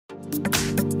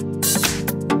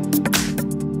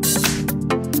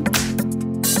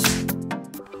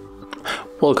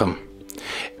Welcome.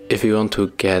 If you want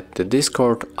to get the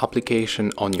Discord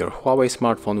application on your Huawei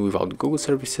smartphone without Google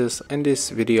services, in this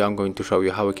video I'm going to show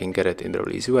you how we can get it in the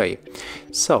really easy way.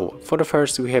 So for the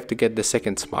first, we have to get the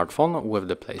second smartphone with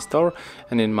the Play Store,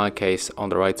 and in my case on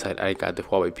the right side I got the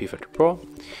Huawei P30 Pro,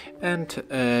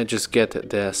 and just get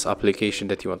this application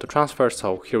that you want to transfer.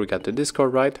 So here we got the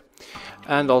Discord, right?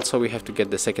 And also we have to get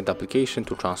the second application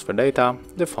to transfer data,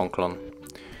 the phone clone.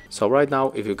 So right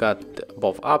now, if you got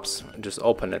both apps, just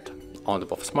open it on the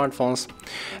both smartphones,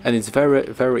 and it's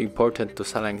very important to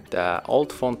select the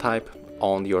old phone type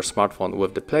on your smartphone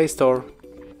with the Play Store,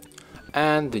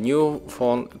 and the new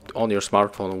phone on your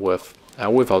smartphone with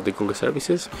without the Google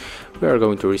services. We are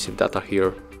going to receive data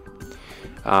here.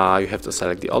 You have to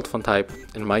select the old phone type.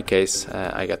 In my case,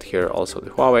 I got here also the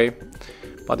Huawei,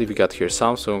 but if you got here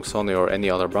Samsung, Sony or any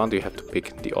other brand, you have to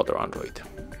pick the other Android.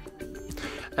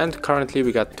 And currently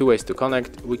we got two ways to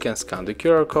connect. We can scan the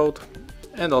QR code,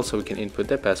 and also we can input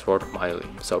the password manually.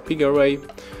 So pick your way.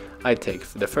 I take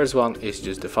the first one, is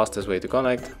just the fastest way to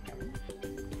connect.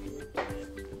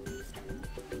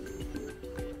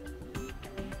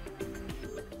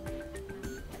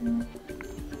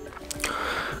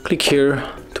 Click here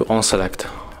to unselect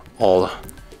all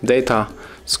data,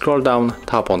 scroll down,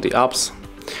 tap on the apps,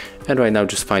 and right now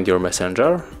just find your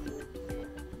messenger.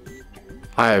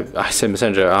 I said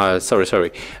messenger,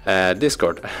 sorry,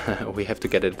 Discord. We have to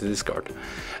get it to Discord.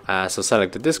 So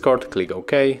select the Discord, click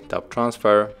OK, tap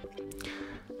transfer,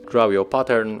 draw your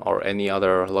pattern or any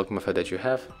other log method that you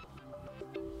have.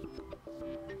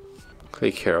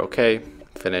 Click here OK,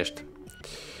 finished.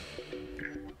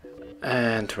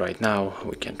 And right now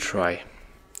we can try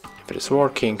if it is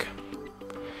working.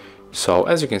 So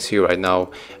as you can see right now,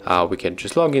 we can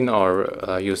just log in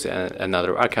or use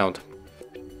another account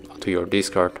to your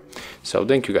Discord. So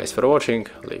thank you guys for watching.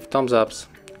 Leave thumbs ups,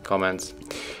 comments,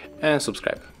 and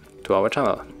subscribe to our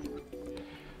channel.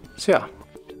 So yeah.